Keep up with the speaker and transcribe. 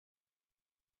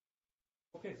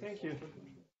Okay, thank you.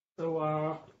 So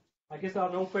I guess there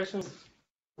are no questions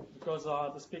because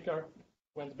the speaker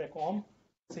went back home,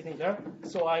 sitting there.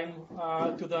 So I'm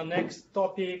to the next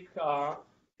topic,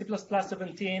 C++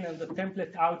 17 and the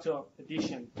template auto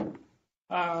edition.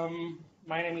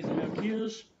 My name is Amir,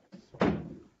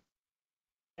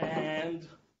 and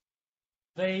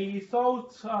they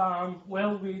thought,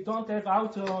 well, we don't have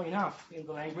auto enough in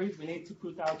the language. We need to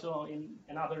put auto in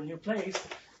another new place.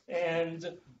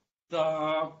 And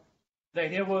the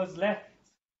idea was, let's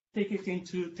take it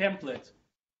into template.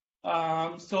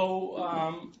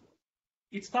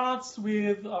 It starts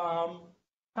with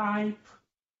type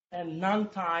and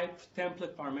non-type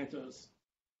template parameters.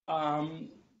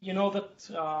 You know that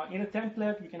in a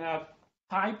template, we can have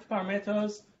type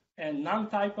parameters and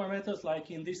non-type parameters.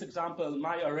 Like in this example,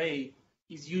 my array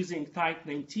is using type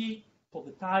name t for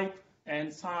the type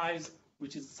and size,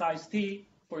 which is size t,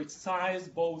 for its size.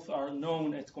 Both are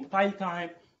known at compile time.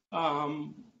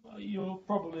 You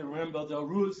probably remember the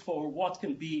rules for what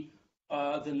can be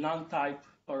the non-type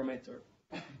parameter.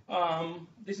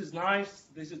 This is nice.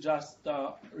 This is just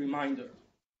a reminder.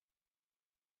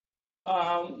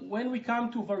 When we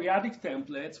come to variadic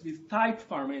templates with type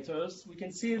parameters, we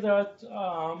can see that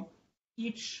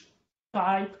each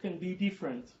type can be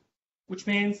different, which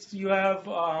means you have,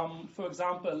 for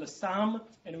example, a sum,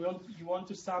 and you want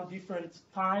to sum different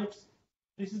types.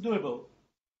 This is doable.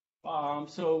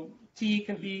 So T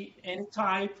can be any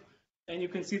type, and you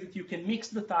can see that you can mix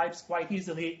the types quite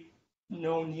easily.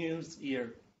 No news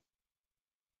here.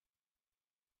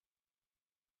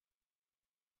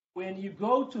 When you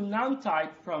go to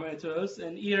non-type parameters,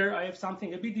 and here I have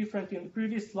something a bit different. In the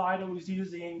previous slide, I was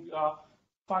using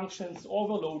functions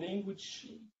overloading, which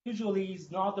usually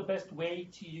is not the best way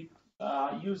to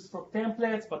use for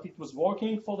templates, but it was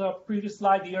working for the previous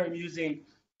slide. Here I'm using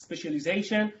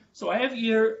specialization. So I have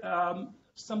here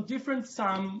some different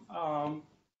sum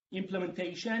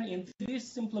implementation. In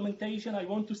this implementation, I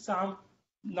want to sum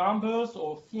numbers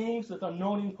or things that are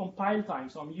known in compile time.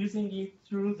 So I'm using it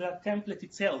through the template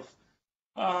itself.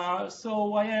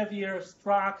 So I have here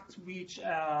struct which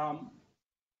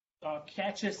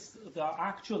catches the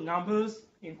actual numbers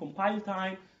in compile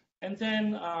time, and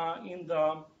then in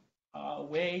the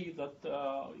way that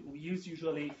we use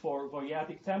usually for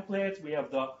variadic templates, we have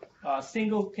the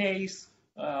single case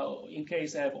in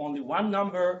case I have only one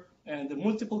number, and the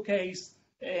multiple case,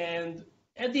 and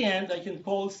at the end I can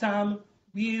call sum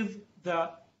with the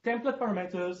template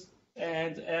parameters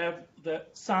and have the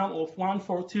sum of 1,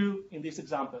 4, 2 in this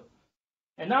example.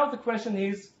 And now the question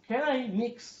is, can I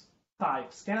mix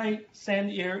types? Can I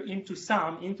send here into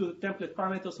sum, into the template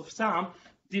parameters of sum,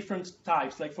 different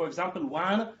types, like for example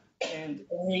 1 and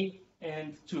A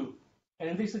and 2. And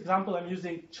in this example I'm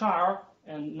using char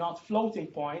and not floating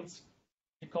points,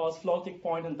 because floating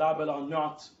point and double are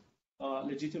not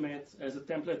legitimate as a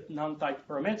template non-type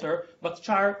parameter, but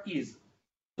char is.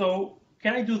 So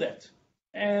can I do that?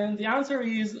 And the answer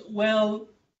is, well,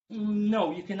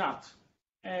 no, you cannot.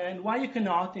 And why you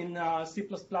cannot in C++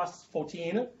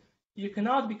 14? You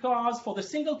cannot because for the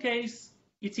single case,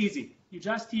 it's easy. You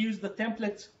just use the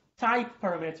template type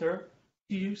parameter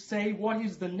to say what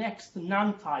is the next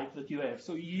non-type that you have.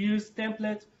 So you use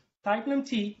template type num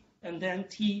t and then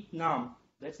t num.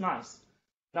 That's nice.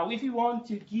 Now, if you want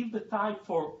to give the type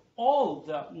for all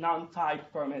the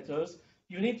non-type parameters,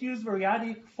 you need to use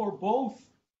variadic for both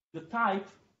the type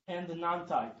and the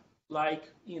non-type, like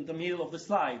in the middle of the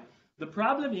slide. The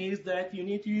problem is that you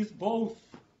need to use both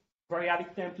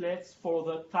variadic templates for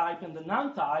the type and the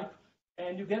non-type,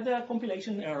 and you get the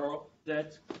compilation error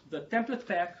that the template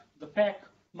pack, the pack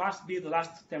must be the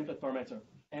last template parameter.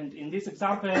 And in this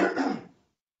example,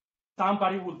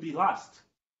 somebody would be last,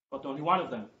 but only one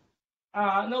of them.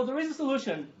 No, there is a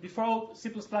solution before C++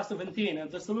 17,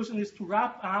 and the solution is to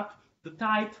wrap up the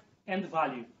type and the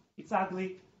value. It's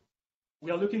ugly. We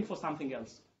are looking for something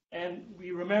else. And we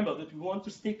remember that we want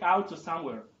to stick out to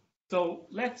somewhere. So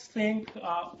let's think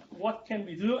what can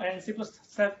we do, and C++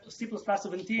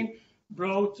 17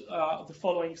 brought the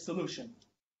following solution.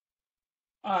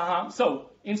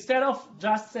 So instead of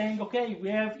just saying, okay, we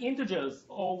have integers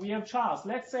or we have chars,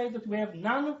 let's say that we have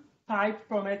non-type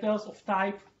parameters of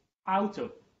type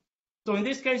auto. So in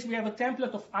this case, we have a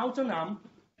template of auto num,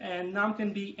 and num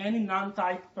can be any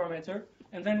non-type parameter.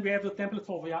 And then we have the template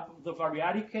for the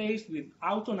variadic case with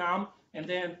auto num, and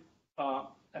then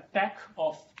a pack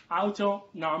of auto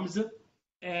nums,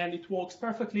 and it works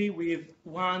perfectly with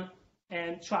 1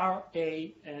 and char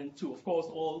A and 2. Of course,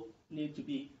 all need to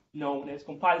be known as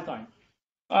compile time.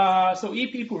 So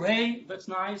EP hooray, that's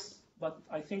nice, but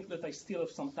I think that I still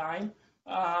have some time.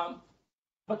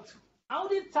 But how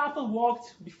did tuple work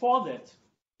before that?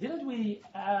 Wouldn't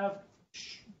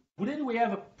we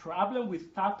have a problem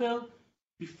with tuple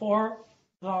before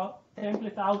the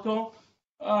template auto?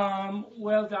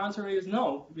 Well, the answer is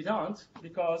no, we don't,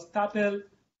 because tuple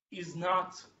is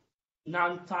not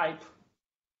non-type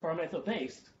parameter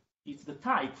based. It's the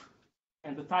type,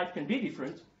 and the type can be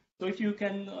different. So if you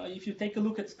take a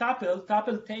look at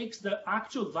tuple takes the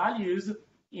actual values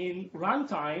in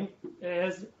runtime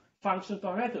as function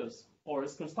parameters or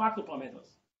as constructor parameters.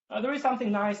 There is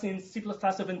something nice in C++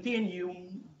 17. You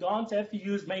don't have to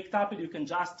use make tuple. You can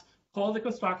just call the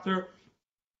constructor,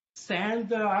 send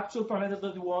the actual parameters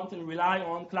that you want, and rely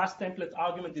on class template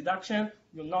argument deduction.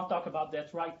 We'll not talk about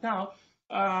that right now.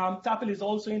 Tuple is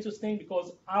also interesting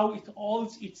because how it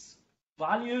holds its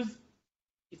values,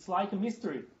 it's like a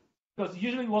mystery. Because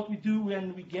usually what we do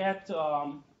when we get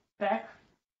template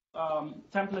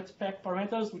spec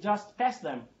parameters, we just pass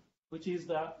them, which is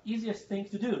the easiest thing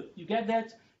to do. You get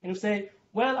that, and you say,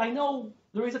 well, I know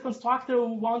there is a constructor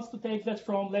who wants to take that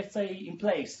from, let's say, in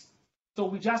place. So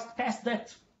we just pass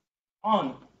that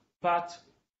on. But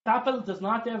tuple does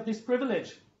not have this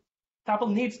privilege.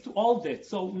 Tuple needs to hold it.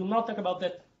 So we'll not talk about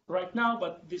that right now,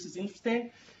 but this is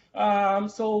interesting.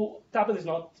 So tuple is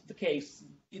not the case.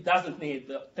 It doesn't need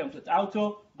the template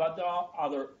auto, but there are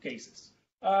other cases.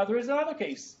 There is another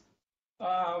case.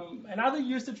 Another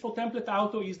usage for template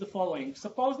auto is the following.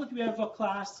 Suppose that we have a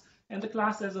class, and the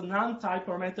class has a non-type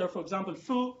parameter. For example,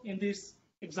 foo, in this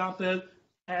example,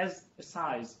 has a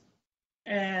size.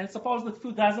 And suppose that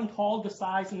foo doesn't hold the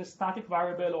size in a static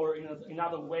variable or in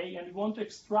another way, and we want to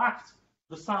extract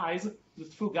the size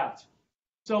that foo got.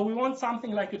 So we want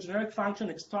something like a generic function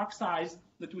extract size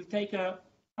that will take a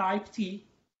type t,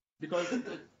 because it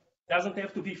doesn't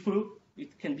have to be foo,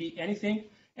 it can be anything.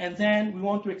 And then we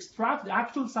want to extract the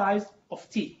actual size of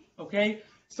t, okay?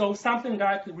 So something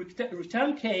like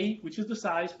return k, which is the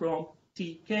size from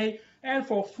tk, and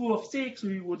for foo of 6,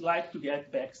 we would like to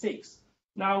get back 6.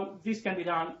 Now, this can be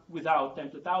done without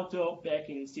template auto back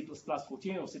in C++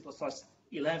 14 or C++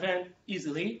 11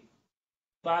 easily,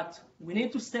 but we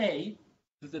need to say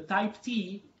that the type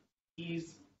t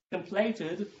is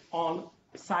templated on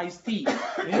size t.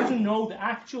 We need to know the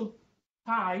actual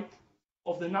type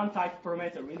of the non-type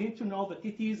parameter. We need to know that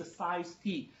it is a size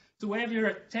t. So whenever you're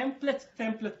a template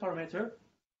parameter,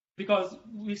 because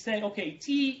we say, okay,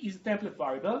 t is a template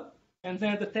variable, and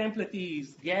then the template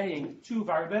is getting two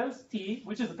variables, t,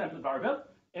 which is a template variable,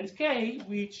 and k,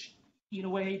 which in a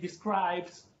way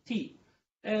describes t.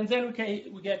 And then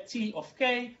we get t of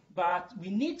k, but we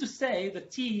need to say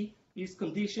that t is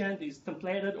conditioned, is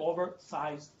templated over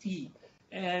size t.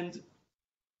 And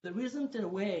there isn't a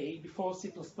way before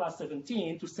C++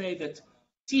 17 to say that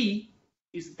t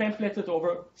is templated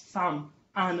over some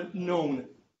unknown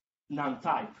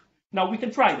non-type. Now we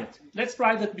can try that. Let's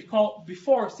try that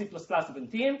before C++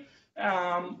 17.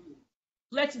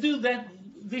 Let's do that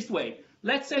this way.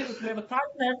 Let's say that we have a type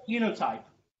named inner type,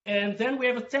 and then we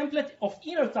have a template of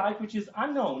inner type which is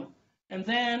unknown, and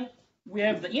then we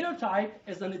have the inner type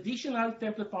as an additional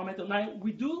template parameter. Now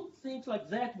we do things like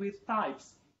that with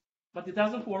types, but it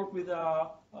doesn't work with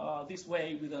this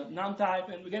way with a non-type,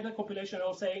 and we get a compilation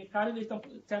of saying candidate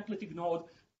template ignored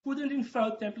couldn't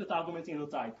infer template argument inner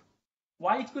type.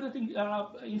 Why it couldn't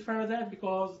infer that?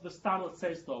 Because the standard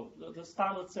says so. The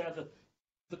standard says that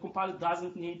the compiler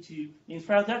doesn't need to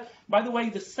infer that. By the way,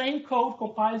 the same code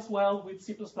compiles well with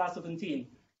C++ 17.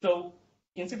 So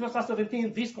in C++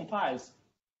 17, this compiles,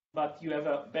 but you have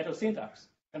a better syntax.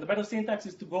 And the better syntax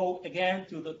is to go again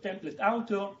to the template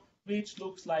auto, which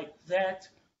looks like that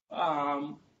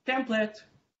template.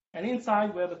 And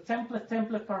inside we have a template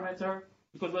parameter,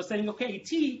 because we're saying, okay,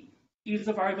 t is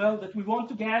a variable that we want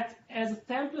to get as a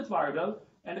template variable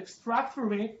and extract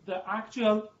from it the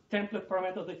actual template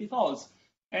parameter that it holds.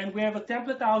 And we have a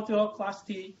template auto class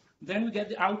t, then we get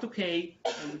the auto k,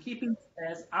 and we keep it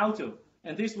as auto.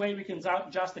 And this way we can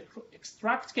just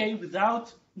extract k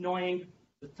without knowing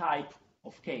the type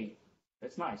of k.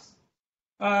 That's nice.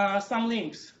 Some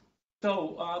links.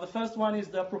 So the first one is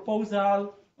the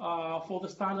proposal for the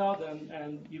standard,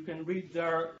 and you can read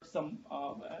there some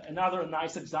another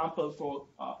nice example for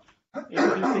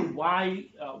introducing why,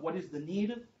 what is the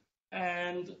need,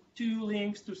 and 2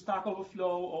 links to Stack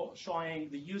Overflow or showing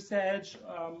the usage,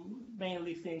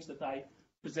 mainly things that I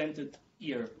presented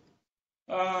here.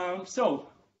 So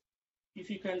if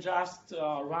you can just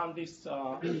run this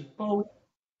code,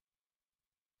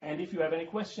 and if you have any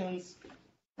questions.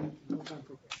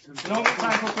 No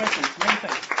time for questions. Many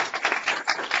thanks.